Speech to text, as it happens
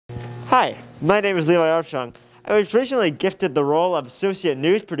Hi, my name is Levi Armstrong. I was recently gifted the role of associate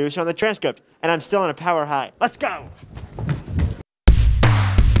news producer on the Transcript, and I'm still on a power high. Let's go!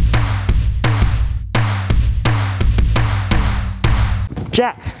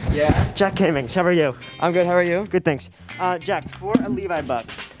 Jack. Yeah? Jack Cummings, how are you? I'm good, how are you? Good, thanks. Jack, for a Levi buck,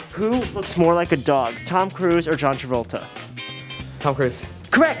 who looks more like a dog, Tom Cruise or John Travolta? Tom Cruise.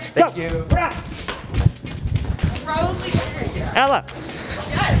 Correct! Thank Go. you. Probably sure. Ella,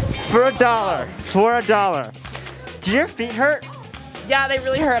 Yes. for a dollar. Do your feet hurt? Yeah, they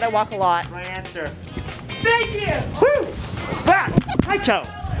really hurt. I walk a lot. Right answer. Thank you. Woo! Ah! Hi, Joe.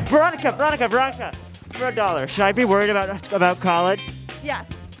 Veronica. For a dollar. Should I be worried about college?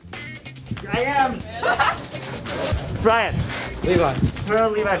 Yes. I am. Brian, Levi. for a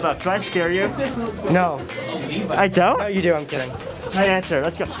Levi buck, do I scare you? No. I don't? No, you do, I'm kidding. Right answer.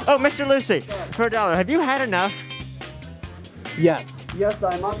 Let's go. Oh, Mr. Lucy, for a dollar. Have you had enough? Yes. Yes,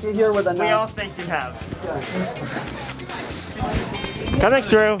 I'm up to here with a We all think you have. Coming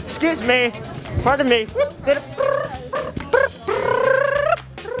through. Excuse me. Pardon me.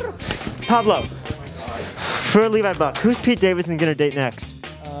 Pablo, for a Levi buck, who's Pete Davidson gonna date next?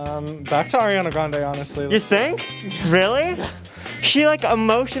 Back to Ariana Grande, honestly. You think? Really? She like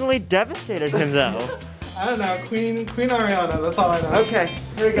emotionally devastated him though. I don't know, Queen Ariana, that's all I know. Okay,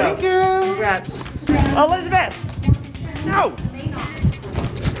 here we go. Thank you. Congrats. Elizabeth! No!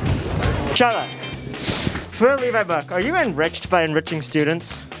 Charlotte, for a Levi buck, are you enriched by enriching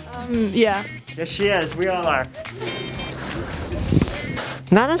students? Yeah. Yes, she is. We all are.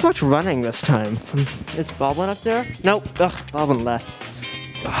 Not as much running this time. Is Baldwin up there? Nope. Ugh, Baldwin left.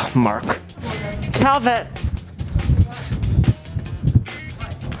 Ugh, Mark. Calvin!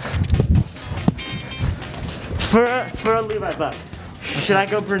 For a Levi buck, should I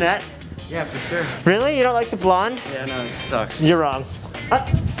go brunette? Yeah, for sure. Really? You don't like the blonde? Yeah, no, it sucks. You're wrong.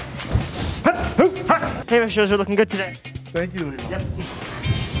 Hey, my shows are looking good today. Thank you, Levi. Yep.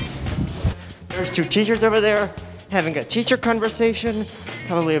 There's two teachers over there having a teacher conversation,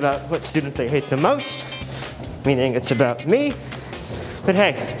 probably about what students they hate the most, meaning it's about me. But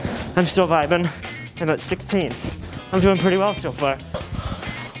hey, I'm still vibing. I'm at 16. I'm doing pretty well so far.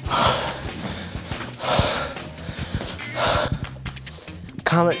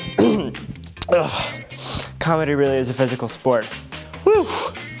 Comedy really is a physical sport. Woo!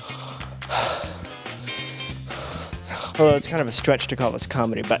 Although it's kind of a stretch to call this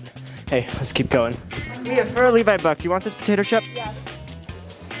comedy, but hey, let's keep going. Mia, for a Levi buck, you want this potato chip? Yes.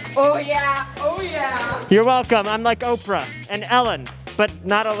 Oh yeah. Oh yeah. You're welcome. I'm like Oprah and Ellen, but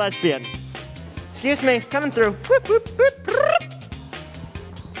not a lesbian. Excuse me, coming through. Whoop, whoop, whoop, whoop.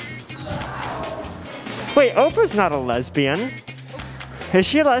 Wait, Oprah's not a lesbian. Is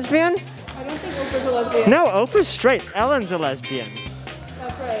she a lesbian? I don't think Oprah's a lesbian. No, Oprah's straight. Ellen's a lesbian.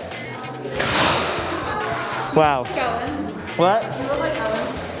 That's right. Wow. Ellen. What? You look like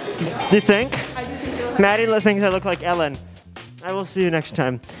Ellen. Do you think? I do think you look Maddie thinks I look like Ellen. I will see you next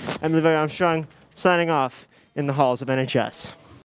time. I'm Levi Armstrong, signing off in the halls of NHS.